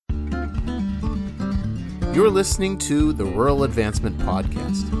You're listening to the Rural Advancement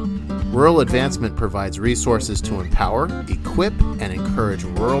Podcast. Rural Advancement provides resources to empower, equip, and encourage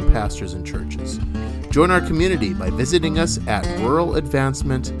rural pastors and churches. Join our community by visiting us at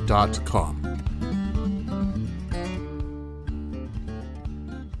ruraladvancement.com.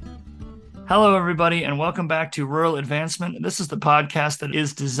 Hello, everybody, and welcome back to Rural Advancement. This is the podcast that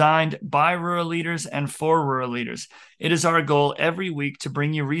is designed by rural leaders and for rural leaders. It is our goal every week to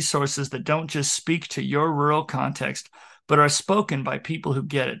bring you resources that don't just speak to your rural context, but are spoken by people who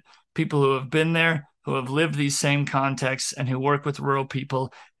get it, people who have been there, who have lived these same contexts, and who work with rural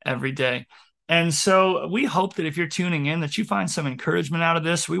people every day. And so we hope that if you're tuning in, that you find some encouragement out of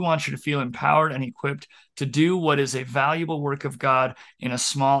this. We want you to feel empowered and equipped to do what is a valuable work of God in a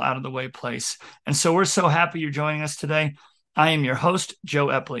small, out-of-the-way place. And so we're so happy you're joining us today. I am your host, Joe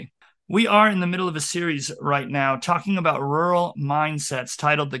Epley. We are in the middle of a series right now talking about rural mindsets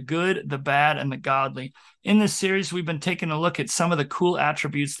titled The Good, the Bad, and the Godly. In this series, we've been taking a look at some of the cool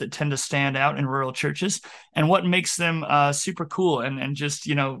attributes that tend to stand out in rural churches and what makes them super cool and just,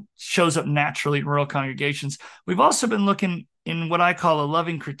 shows up naturally in rural congregations. We've also been looking in what I call a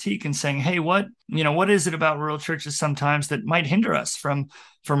loving critique and saying, hey, what is it about rural churches sometimes that might hinder us from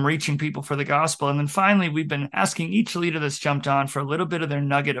reaching people for the gospel? And then finally, we've been asking each leader that's jumped on for a little bit of their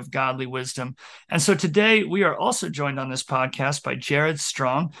nugget of godly wisdom. And so today we are also joined on this podcast by Jared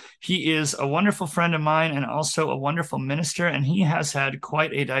Strong. He is a wonderful friend of mine and also a wonderful minister, and he has had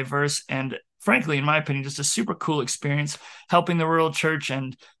quite a diverse and, frankly, in my opinion, just a super cool experience helping the rural church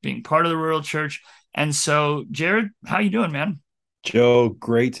and being part of the rural church. And so, Jared, how you doing, man? Joe,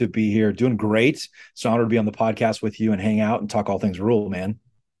 great to be here. Doing great. It's an honor to be on the podcast with you and hang out and talk all things rural, man.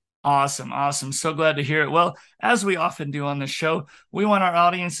 Awesome. So glad to hear it. Well, as we often do on this show, we want our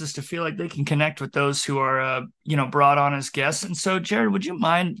audiences to feel like they can connect with those who are, brought on as guests. And so, Jared, would you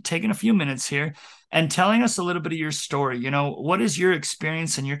mind taking a few minutes here and telling us a little bit of your story? What is your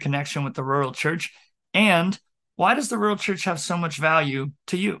experience and your connection with the rural church? And why does the rural church have so much value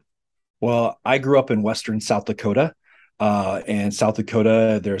to you? Well, I grew up in Western South Dakota. And South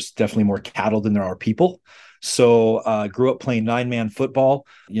Dakota, there's definitely more cattle than there are people. So grew up playing 9-man football,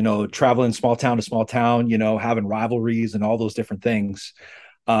 traveling small town to small town, having rivalries and all those different things.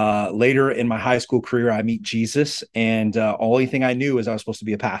 Later in my high school career, I meet Jesus, and only thing I knew is I was supposed to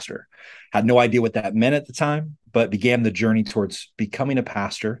be a pastor. Had no idea what that meant at the time, but began the journey towards becoming a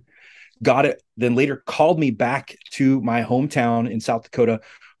pastor. Got it. Then later called me back to my hometown in South Dakota,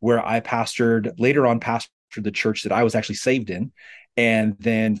 where I pastored the church that I was actually saved in. And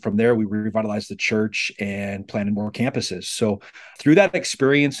then from there, we revitalized the church and planted more campuses. So through that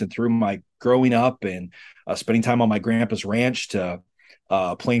experience and through my growing up and spending time on my grandpa's ranch to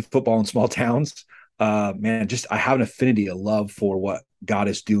playing football in small towns, I have an affinity, a love for what God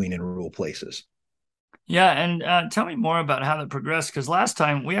is doing in rural places. Yeah. And tell me more about how that progressed, because last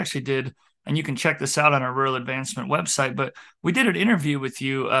time we actually did, and you can check this out on our Rural Advancement website, but we did an interview with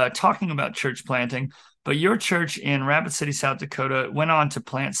you talking about church planting. But your church in Rapid City, South Dakota, went on to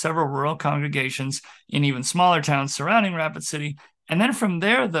plant several rural congregations in even smaller towns surrounding Rapid City. And then from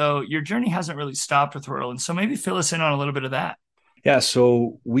there, though, your journey hasn't really stopped with rural. And so maybe fill us in on a little bit of that. Yeah,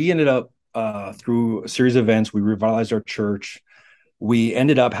 so we ended up through a series of events, we revitalized our church. We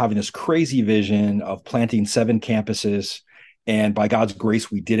ended up having this crazy vision of planting 7 campuses. And by God's grace,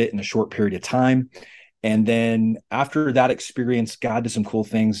 we did it in a short period of time. And then after that experience, God did some cool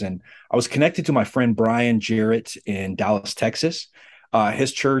things. And I was connected to my friend Brian Jarrett in Dallas, Texas.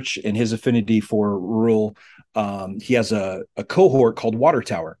 His church and his affinity for rural, he has a cohort called Water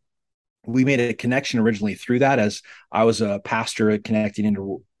Tower. We made a connection originally through that, as I was a pastor connecting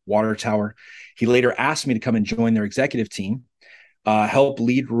into Water Tower. He later asked me to come and join their executive team, help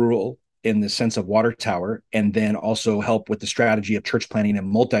lead rural in the sense of Water Tower, and then also help with the strategy of church planning and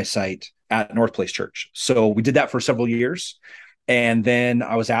multi-site at North Place Church. So we did that for several years. And then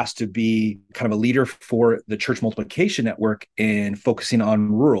I was asked to be kind of a leader for the Church Multiplication Network in focusing on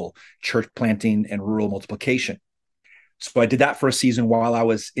rural church planting and rural multiplication. So I did that for a season while I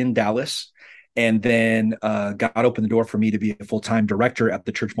was in Dallas. And then God opened the door for me to be a full-time director at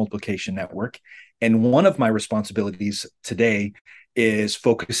the Church Multiplication Network. And one of my responsibilities today is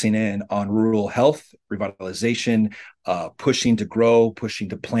focusing in on rural health, revitalization, pushing to grow, pushing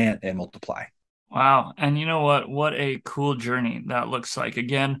to plant and multiply. Wow. And you know what? What a cool journey that looks like.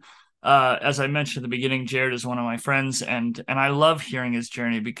 Again, as I mentioned at the beginning, Jared is one of my friends, and I love hearing his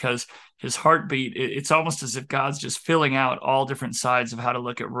journey because his heartbeat, it's almost as if God's just filling out all different sides of how to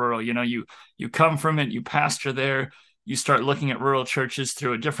look at rural. You come from it, you pastor there, you start looking at rural churches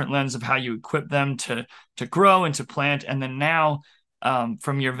through a different lens of how you equip them to grow and to plant. And then now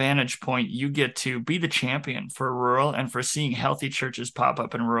from your vantage point, you get to be the champion for rural and for seeing healthy churches pop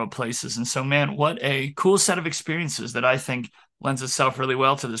up in rural places. And so, man, what a cool set of experiences that I think lends itself really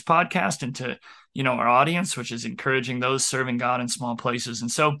well to this podcast and to, our audience, which is encouraging those serving God in small places.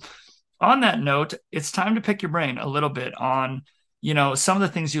 And so on that note, it's time to pick your brain a little bit on, some of the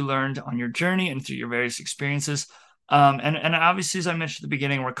things you learned on your journey and through your various experiences. And obviously, as I mentioned at the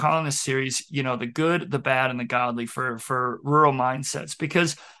beginning, we're calling this series, the good, the bad, and the godly for rural mindsets,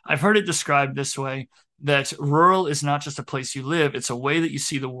 because I've heard it described this way, that rural is not just a place you live, it's a way that you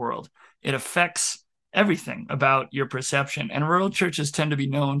see the world. It affects everything about your perception. And rural churches tend to be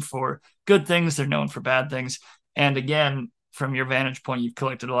known for good things, they're known for bad things. And again, from your vantage point, you've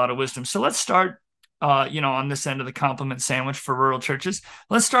collected a lot of wisdom. So let's start on this end of the compliment sandwich for rural churches.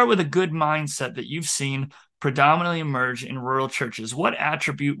 Let's start with a good mindset that you've seen predominantly emerge in rural churches. What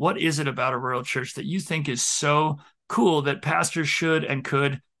is it about a rural church that you think is so cool that pastors should and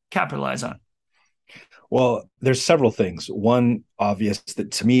could capitalize on? Well, there's several things. One obvious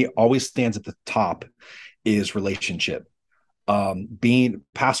that to me always stands at the top is relationship. Being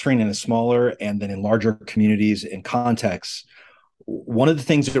pastoring in a smaller and then in larger communities and contexts, one of the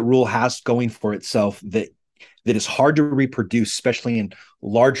things that rural has going for itself that is hard to reproduce, especially in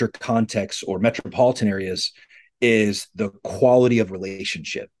larger contexts or metropolitan areas, is the quality of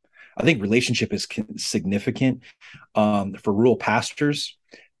relationship. I think relationship is significant for rural pastors.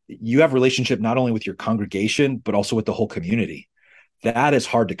 You have relationship not only with your congregation, but also with the whole community. That is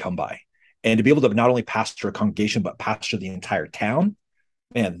hard to come by. And to be able to not only pastor a congregation, but pastor the entire town,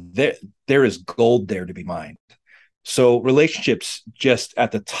 man, there is gold there to be mined. So relationships just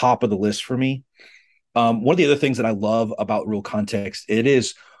at the top of the list for me. One of the other things that I love about rural context, it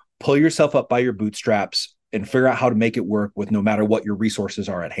is pull yourself up by your bootstraps and figure out how to make it work with no matter what your resources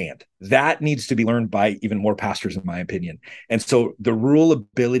are at hand. That needs to be learned by even more pastors, in my opinion. And so the rural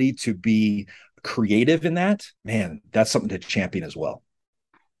ability to be creative in that, man, that's something to champion as well.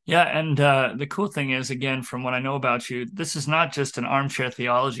 Yeah, and the cool thing is, again, from what I know about you, this is not just an armchair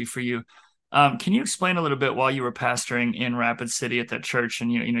theology for you. Can you explain a little bit while you were pastoring in Rapid City at that church,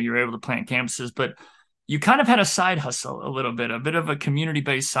 and you were able to plant campuses, but you kind of had a side hustle a bit of a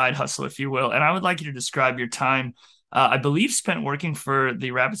community-based side hustle, if you will. And I would like you to describe your time, I believe, spent working for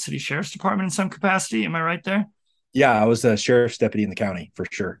the Rapid City Sheriff's Department in some capacity. Am I right there? Yeah, I was a sheriff's deputy in the county for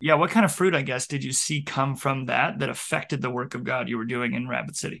sure. Yeah, what kind of fruit, I guess, did you see come from that affected the work of God you were doing in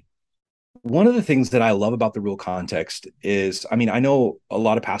Rapid City? One of the things that I love about the rural context is, I know a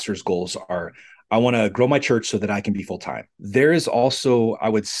lot of pastors' goals are, I want to grow my church so that I can be full-time. There is also, I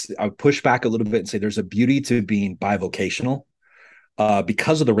would push back a little bit and say there's a beauty to being bivocational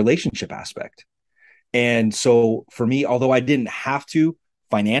because of the relationship aspect. And so for me, although I didn't have to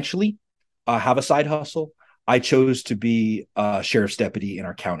financially have a side hustle, I chose to be a sheriff's deputy in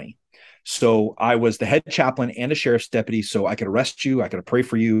our county. So I was the head chaplain and a sheriff's deputy, so I could arrest you, I could pray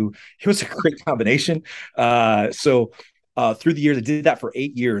for you. It was a great combination. So through the years, I did that for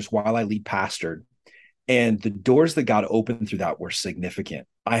 8 years while I lead pastored. And the doors that God opened through that were significant.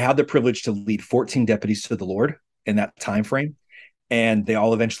 I had the privilege to lead 14 deputies to the Lord in that time frame. And they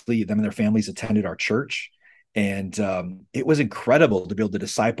all eventually, them and their families, attended our church. And it was incredible to be able to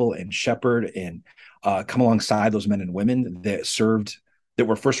disciple and shepherd and come alongside those men and women that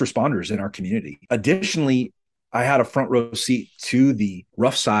were first responders in our community. Additionally, I had a front row seat to the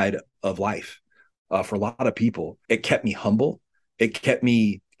rough side of life for a lot of people. It kept me humble. It kept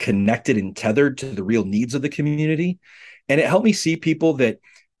me connected and tethered to the real needs of the community. And it helped me see people that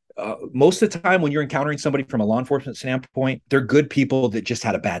most of the time when you're encountering somebody from a law enforcement standpoint, they're good people that just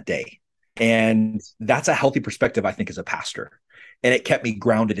had a bad day. And that's a healthy perspective, I think, as a pastor. And it kept me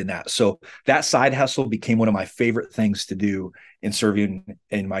grounded in that. So that side hustle became one of my favorite things to do in serving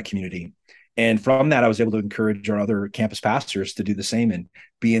in my community. And from that, I was able to encourage our other campus pastors to do the same and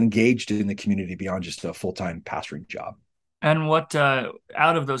be engaged in the community beyond just a full-time pastoring job. And what, out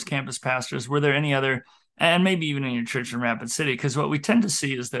of those campus pastors, were there any other, and maybe even in your church in Rapid City? Because what we tend to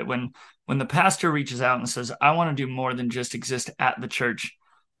see is that when the pastor reaches out and says, I want to do more than just exist at the church,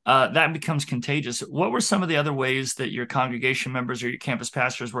 that becomes contagious. What were some of the other ways that your congregation members or your campus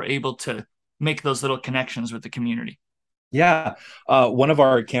pastors were able to make those little connections with the community? Yeah. One of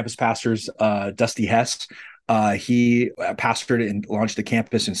our campus pastors, Dusty Hess, he pastored and launched a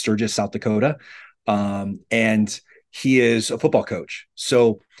campus in Sturgis, South Dakota. And he is a football coach.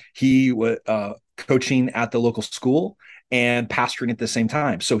 So he was coaching at the local school and pastoring at the same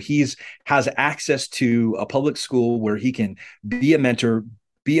time. So has access to a public school where he can be a mentor,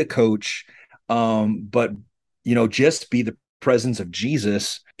 be a coach, but just be the presence of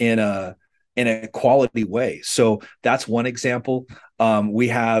Jesus in a quality way. So that's one example. We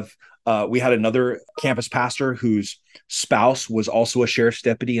had another campus pastor whose spouse was also a sheriff's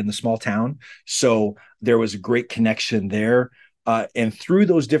deputy in the small town. So there was a great connection there. And through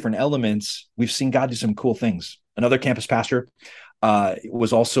those different elements, we've seen God do some cool things. Another campus pastor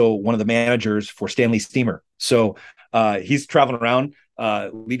was also one of the managers for Stanley Steamer. So he's traveling around,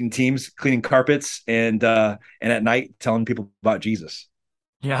 leading teams, cleaning carpets, and at night telling people about Jesus.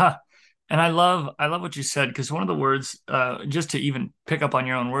 Yeah. And I love what you said, because one of the words, just to even pick up on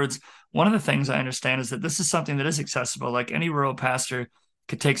your own words, one of the things I understand is that this is something that is accessible. Like any rural pastor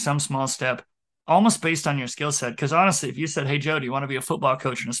could take some small step almost based on your skill set. Because honestly, if you said, hey, Joe, do you want to be a football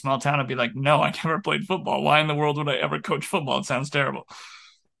coach in a small town? I'd be like, no, I never played football. Why in the world would I ever coach football? It sounds terrible.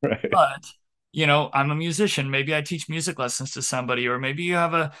 Right. But I'm a musician. Maybe I teach music lessons to somebody, or maybe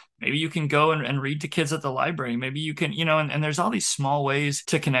you can go and read to kids at the library. Maybe you can, and there's all these small ways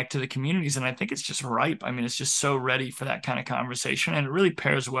to connect to the communities. And I think it's just ripe. I mean, it's just so ready for that kind of conversation. And it really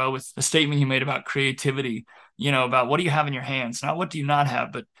pairs well with the statement you made about creativity, about what do you have in your hands, not what do you not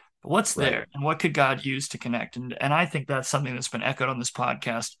have, but what's Right. there and what could God use to connect. And I think that's something that's been echoed on this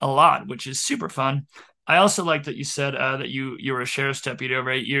podcast a lot, which is super fun. I also like that you said that you were a sheriff's deputy over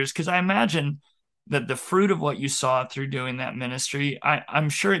 8 years, because I imagine that the fruit of what you saw through doing that ministry, I'm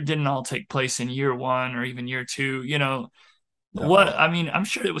sure it didn't all take place in year one or even year two. No. I'm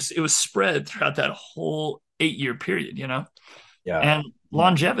sure it was spread throughout that whole 8 year period. Yeah. And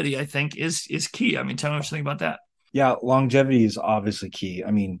longevity, I think, is key. I mean, tell me what you think about that. Yeah, longevity is obviously key.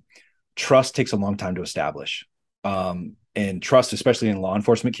 I mean, trust takes a long time to establish, and trust, especially in law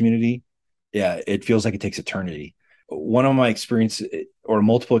enforcement community, yeah, it feels like it takes eternity. One of my experience or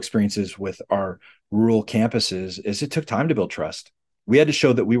multiple experiences with our rural campuses is it took time to build trust. We had to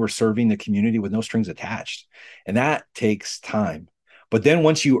show that we were serving the community with no strings attached, and that takes time. But then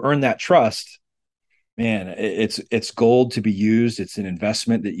once you earn that trust, man, it's gold to be used. It's an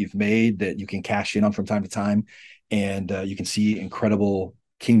investment that you've made that you can cash in on from time to time, and you can see incredible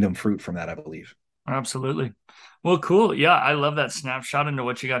kingdom fruit from that, I believe. Absolutely. Well, cool. Yeah, I love that snapshot into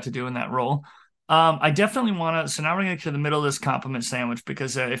what you got to do in that role. I definitely want to. So now we're going to get to the middle of this compliment sandwich,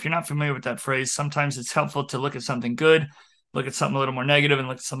 because if you're not familiar with that phrase, sometimes it's helpful to look at something good, look at something a little more negative, and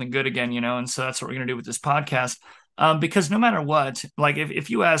look at something good again, And so that's what we're going to do with this podcast. Because no matter what, like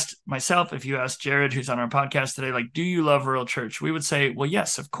if you asked myself, if you asked Jared, who's on our podcast today, like, do you love Rural Church? We would say, well,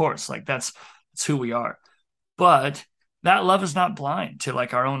 yes, of course. Like that's who we are. But that love is not blind to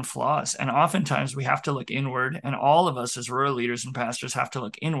like our own flaws. And oftentimes we have to look inward, and all of us as rural leaders and pastors have to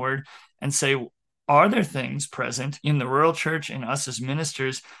look inward and say, are there things present in the rural church and us as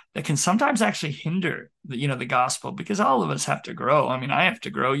ministers that can sometimes actually hinder the gospel? Because all of us have to grow. I mean, I have to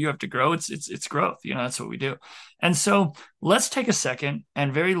grow, you have to grow. It's growth. That's what we do. And so let's take a second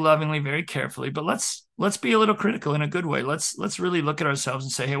and very lovingly, very carefully, but let's be a little critical in a good way. Let's really look at ourselves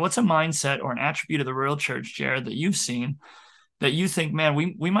and say, hey, what's a mindset or an attribute of the rural church, Jared, that you've seen that you think, man,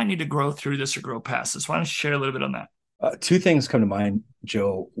 we might need to grow through this or grow past this? Why don't you share a little bit on that? Two things come to mind,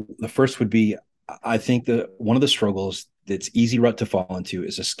 Joe. The first would be, I think that one of the struggles that's easy rut to fall into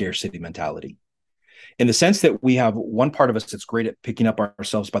is a scarcity mentality, in the sense that we have one part of us that's great at picking up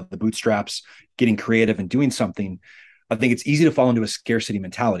ourselves by the bootstraps, getting creative and doing something. I think it's easy to fall into a scarcity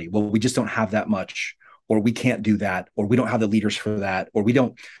mentality. Well, we just don't have that much, or we can't do that, or we don't have the leaders for that, or we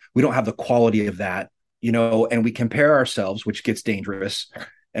don't have the quality of that, and we compare ourselves, which gets dangerous.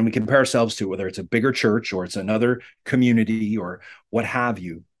 And we compare ourselves to whether it's a bigger church or it's another community or what have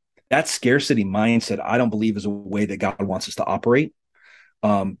you. That scarcity mindset, I don't believe, is a way that God wants us to operate,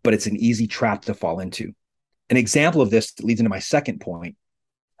 but it's an easy trap to fall into. An example of this that leads into my second point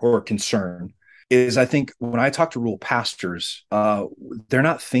or concern is, I think when I talk to rural pastors, they're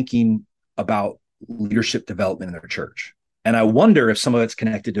not thinking about leadership development in their church. And I wonder if some of it's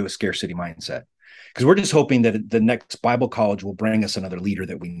connected to a scarcity mindset, because we're just hoping that the next Bible college will bring us another leader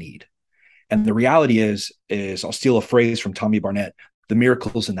that we need. And the reality is I'll steal a phrase from Tommy Barnett: the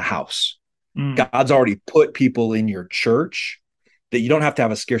miracle's in the house. God's already put people in your church that you don't have to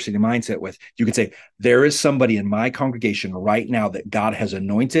have a scarcity mindset with. You can say, there is somebody in my congregation right now that God has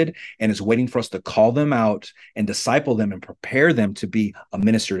anointed and is waiting for us to call them out and disciple them and prepare them to be a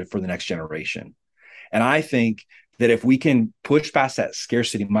minister for the next generation. And I think that if we can push past that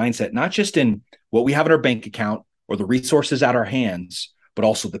scarcity mindset, not just in what we have in our bank account or the resources at our hands, but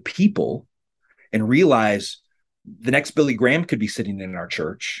also the people, and realize the next Billy Graham could be sitting in our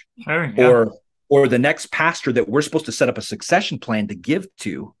church, or the next pastor that we're supposed to set up a succession plan to give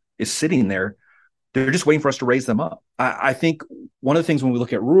to is sitting there. They're just waiting for us to raise them up. I think one of the things when we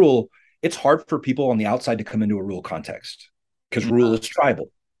look at rural, it's hard for people on the outside to come into a rural context because rural is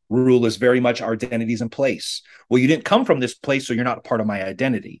tribal. Rule is very much our identities in place. Well, you didn't come from this place, so you're not a part of my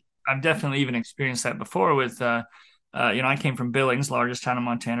identity. I've definitely even experienced that before with, I came from Billings, largest town in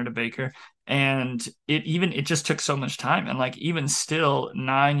Montana, to Baker, and it just took so much time. And like, even still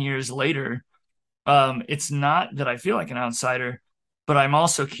 9 years later, it's not that I feel like an outsider, but I'm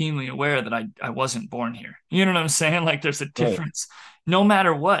also keenly aware that I wasn't born here. You know what I'm saying? Like, there's a difference. No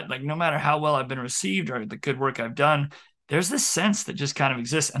matter what, like no matter how well I've been received or the good work I've done, there's this sense that just kind of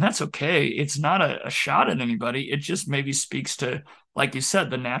exists, and that's okay. It's not a shot at anybody. It just maybe speaks to, like you said,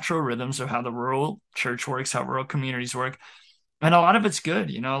 the natural rhythms of how the rural church works, how rural communities work. And a lot of it's good.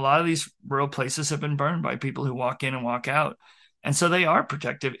 A lot of these rural places have been burned by people who walk in and walk out. And so they are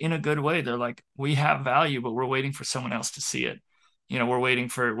protective in a good way. They're like, we have value, but we're waiting for someone else to see it.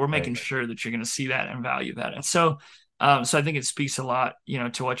 We're making sure that you're going to see that and value that. And so I think it speaks a lot,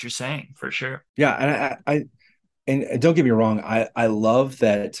 to what you're saying, for sure. Yeah. And don't get me wrong. I love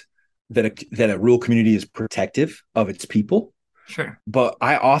that a rural community is protective of its people. Sure. But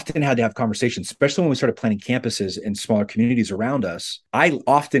I often had to have conversations, especially when we started planning campuses in smaller communities around us. I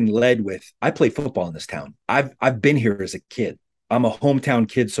often led with, I play football in this town. I've been here as a kid. I'm a hometown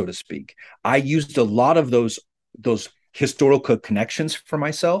kid, so to speak. I used a lot of those historical connections for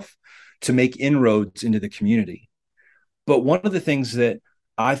myself to make inroads into the community. But one of the things that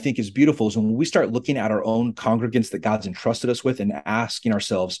I think is beautiful is when we start looking at our own congregants that God's entrusted us with and asking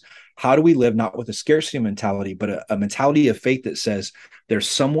ourselves, how do we live not with a scarcity mentality, but a mentality of faith that says there's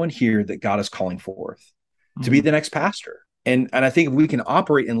someone here that God is calling forth to be the next pastor. And I think if we can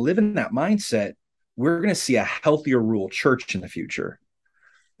operate and live in that mindset, we're going to see a healthier rural church in the future.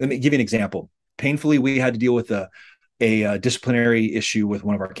 Let me give you an example. Painfully, we had to deal with a disciplinary issue with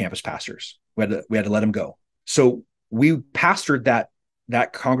one of our campus pastors. We had to let him go. So we pastored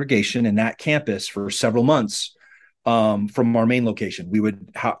that congregation and that campus for several months from our main location. We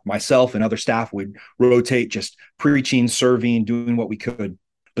would, myself and other staff would rotate, just preaching, serving, doing what we could.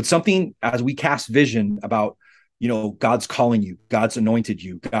 But something, as we cast vision about, God's calling you, God's anointed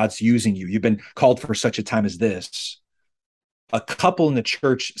you, God's using you, you've been called for such a time as this. A couple in the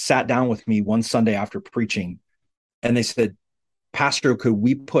church sat down with me one Sunday after preaching, and they said, Pastor, could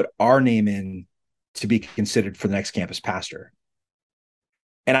we put our name in to be considered for the next campus pastor?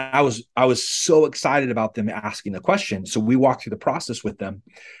 And I was so excited about them asking the question. So we walked through the process with them.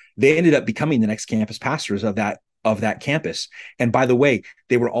 They ended up becoming the next campus pastors of that campus. And by the way,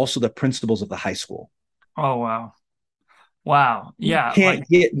 they were also the principals of the high school. Oh, wow. Wow. Yeah. You can't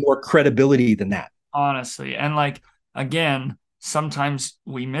get more credibility than that. Honestly. And like, again, sometimes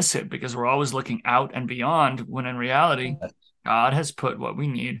we miss it because we're always looking out and beyond, when in reality, God has put what we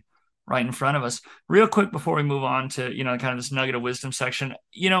need right in front of us. Real quick before we move on to, kind of this nugget of wisdom section,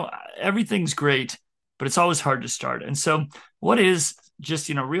 everything's great, but it's always hard to start. And so what is, just,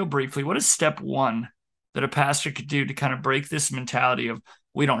 real briefly, what is step one that a pastor could do to kind of break this mentality of,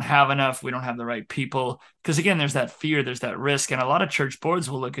 we don't have enough, we don't have the right people? Because again, there's that fear, there's that risk. And a lot of church boards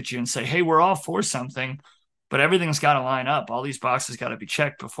will look at you and say, hey, we're all for something, but everything's got to line up. All these boxes got to be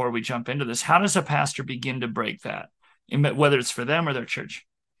checked before we jump into this. How does a pastor begin to break that, whether it's for them or their church?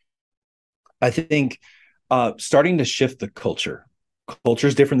 I think starting to shift the culture. Culture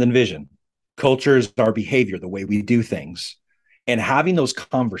is different than vision. Culture is our behavior, the way we do things. And having those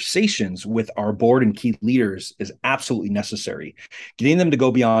conversations with our board and key leaders is absolutely necessary. Getting them to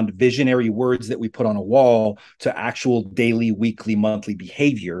go beyond visionary words that we put on a wall to actual daily, weekly, monthly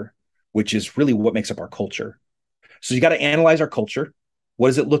behavior, which is really what makes up our culture. So you got to analyze our culture. What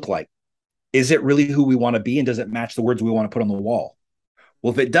does it look like? Is it really who we want to be? And does it match the words we want to put on the wall?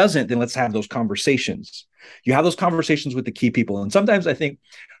 Well, if it doesn't, then let's have those conversations. You have those conversations with the key people. And sometimes I think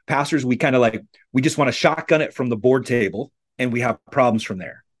pastors, we just want to shotgun it from the board table, and we have problems from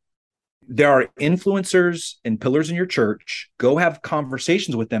there. There are influencers and pillars in your church. Go have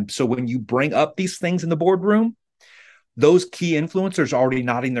conversations with them. So when you bring up these things in the boardroom, those key influencers are already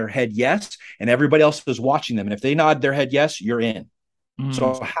nodding their head yes, and everybody else is watching them. And if they nod their head yes, you're in.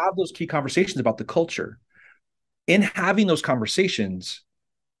 So have those key conversations about the culture. In having those conversations,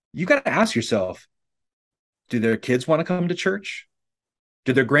 you got to ask yourself, do their kids want to come to church?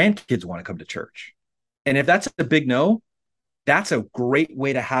 Do their grandkids want to come to church? And if that's a big no, that's a great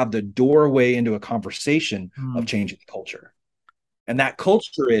way to have the doorway into a conversation of changing the culture. And that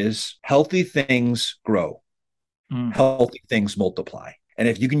culture is healthy things grow, healthy things multiply. And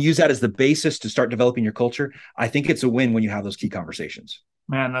if you can use that as the basis to start developing your culture, I think it's a win when you have those key conversations.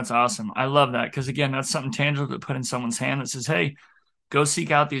 Man, that's awesome. I love that. Because again, that's something tangible to put in someone's hand that says, hey, go seek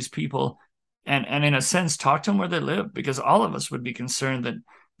out these people and in a sense, talk to them where they live, because all of us would be concerned that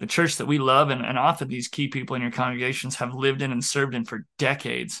the church that we love and often these key people in your congregations have lived in and served in for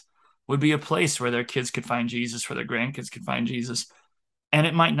decades. would be a place where their kids could find Jesus, where their grandkids could find Jesus. And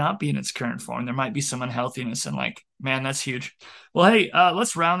it might not be in its current form. There might be some unhealthiness, and like, man, that's huge. Well, hey,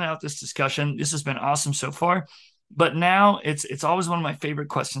 let's round out this discussion. This has been awesome so far. But now it's always one of my favorite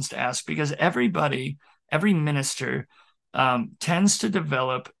questions to ask, because every minister tends to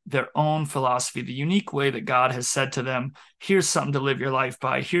develop their own philosophy, the unique way that God has said to them, here's something to live your life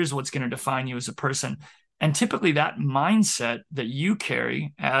by. Here's what's going to define you as a person. And typically that mindset that you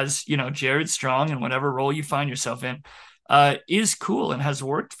carry as, Jared Strong, in whatever role you find yourself in, is cool and has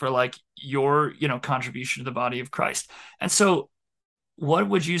worked for like your, contribution to the body of Christ. And so what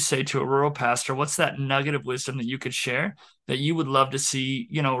would you say to a rural pastor? What's that nugget of wisdom that you could share that you would love to see,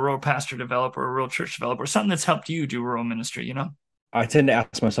 a rural pastor develop, or a rural church develop, or something that's helped you do rural ministry, I tend to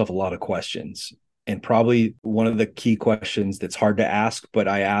ask myself a lot of questions. And probably one of the key questions that's hard to ask, but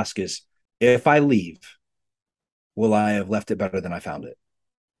I ask is, if I leave, will I have left it better than I found it?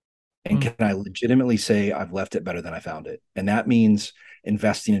 And can I legitimately say I've left it better than I found it? And that means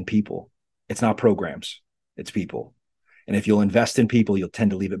investing in people. It's not programs, it's people. And if you'll invest in people, you'll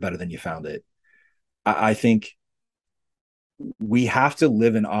tend to leave it better than you found it. I think we have to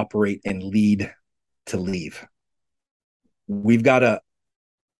live and operate and lead to leave. We've got to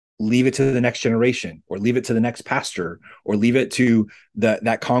leave it to the next generation, or leave it to the next pastor, or leave it to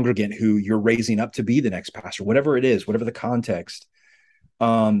that congregant who you're raising up to be the next pastor, whatever it is, whatever the context.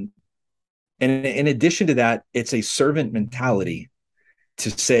 And in addition to that, it's a servant mentality to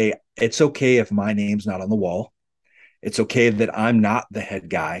say, it's okay if my name's not on the wall. It's okay that I'm not the head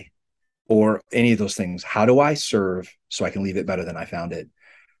guy or any of those things. How do I serve so I can leave it better than I found it?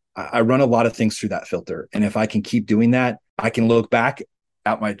 I run a lot of things through that filter. And if I can keep doing that, I can look back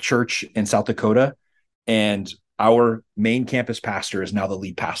at my church in South Dakota, and our main campus pastor is now the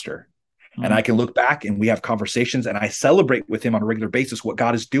lead pastor. Mm-hmm. And I can look back and we have conversations, and I celebrate with him on a regular basis what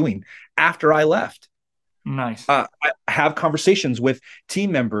God is doing after I left. Nice. I have conversations with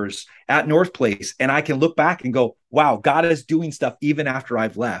team members at North Place, and I can look back and go, wow, God is doing stuff even after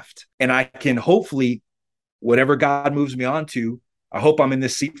I've left. And I can hopefully, whatever God moves me on to, I hope I'm in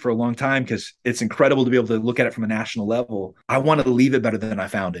this seat for a long time, because it's incredible to be able to look at it from a national level. I want to leave it better than I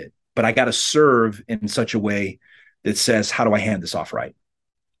found it, but I got to serve in such a way that says, how do I hand this off right?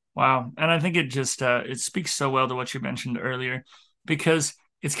 Wow. And I think it just, it speaks so well to what you mentioned earlier, because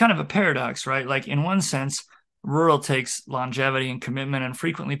it's kind of a paradox, right? Like, in one sense, rural takes longevity and commitment, and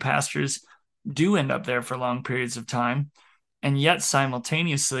frequently pastors do end up there for long periods of time, and yet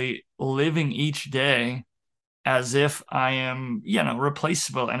simultaneously living each day as if I am,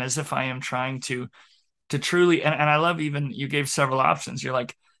 replaceable, and as if I am trying to truly, and I love, even you gave several options. You're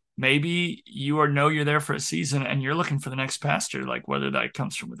like, maybe you're there for a season and you're looking for the next pastor, like whether that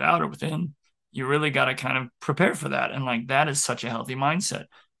comes from without or within. You really got to kind of prepare for that. And like, that is such a healthy mindset.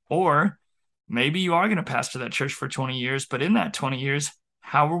 Or maybe you are going to pastor that church for 20 years, but in that 20 years,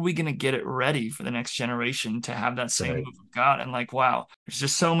 how are we going to get it ready for the next generation to have that same move of God? And like, wow, there's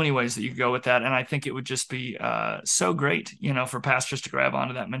just so many ways that you could go with that. And I think it would just be so great, for pastors to grab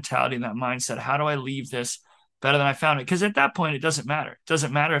onto that mentality and that mindset. How do I leave this better than I found it? Because at that point, it doesn't matter. It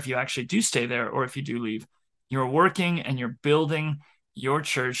doesn't matter if you actually do stay there or if you do leave. You're working and you're building your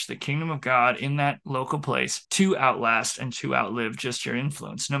church, the kingdom of God, in that local place to outlast and to outlive just your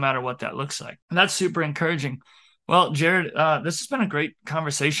influence, no matter what that looks like. And that's super encouraging. Well, Jared, this has been a great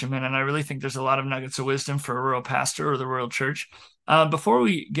conversation, man, and I really think there's a lot of nuggets of wisdom for a rural pastor or the rural church. Before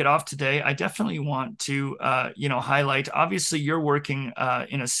we get off today, I definitely want to, highlight, obviously you're working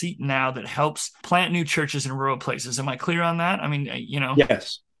in a seat now that helps plant new churches in rural places. Am I clear on that? I mean,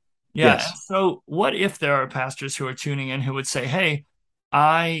 Yes. Yeah. Yes. So what if there are pastors who are tuning in who would say, hey,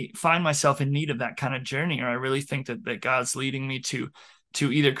 I find myself in need of that kind of journey, or I really think that God's leading me to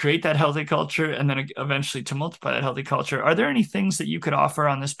either create that healthy culture and then eventually to multiply that healthy culture. Are there any things that you could offer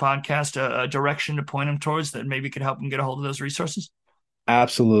on this podcast, a direction to point them towards that maybe could help them get a hold of those resources?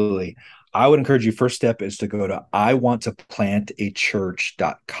 Absolutely. I would encourage you, first step is to go to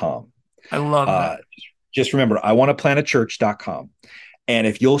iwanttoplantatchurch.com. I love that. Just remember, iwanttoplantatchurch.com. And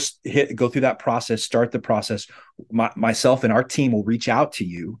if you'll go through that process, start the process, myself and our team will reach out to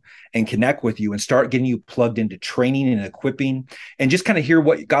you and connect with you and start getting you plugged into training and equipping, and just kind of hear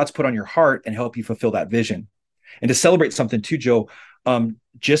what God's put on your heart and help you fulfill that vision. And to celebrate something too, Joe,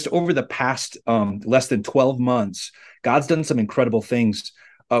 just over the past less than 12 months, God's done some incredible things.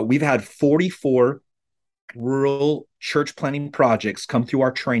 We've had 44 rural church planning projects come through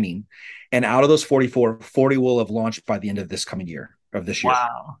our training. And out of those 44, 40 will have launched by the end of this coming year. Of this year.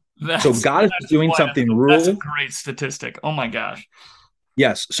 Wow. So God is doing something rural. That's a great statistic. Oh my gosh.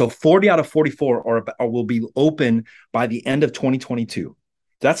 Yes. So 40 out of 44 will be open by the end of 2022.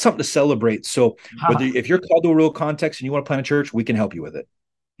 that's something to celebrate. So if you're called to a rural context and you want to plant a church, we can help you with it.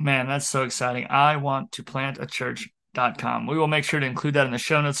 Man, that's so exciting. I want to plant a church.com. We will make sure to include that in the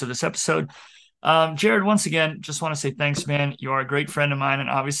show notes of this episode. Jared, once again, just want to say thanks, man. You are a great friend of mine. And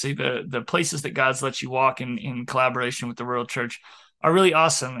obviously the places that God's let you walk in collaboration with the rural church are really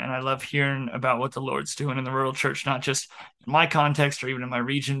awesome. And I love hearing about what the Lord's doing in the rural church, not just in my context or even in my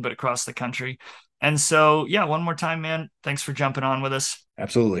region, but across the country. And so, yeah, one more time, man, thanks for jumping on with us.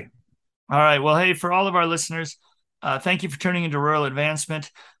 Absolutely. All right. Well, hey, for all of our listeners, thank you for tuning into Rural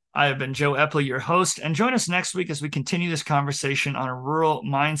Advancement. I have been Joe Epley, your host, and join us next week as we continue this conversation on rural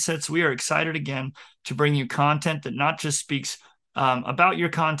mindsets. We are excited again to bring you content that not just speaks about your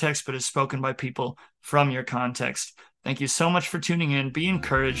context, but is spoken by people from your context. Thank you so much for tuning in. Be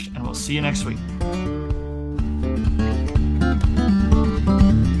encouraged, and we'll see you next week.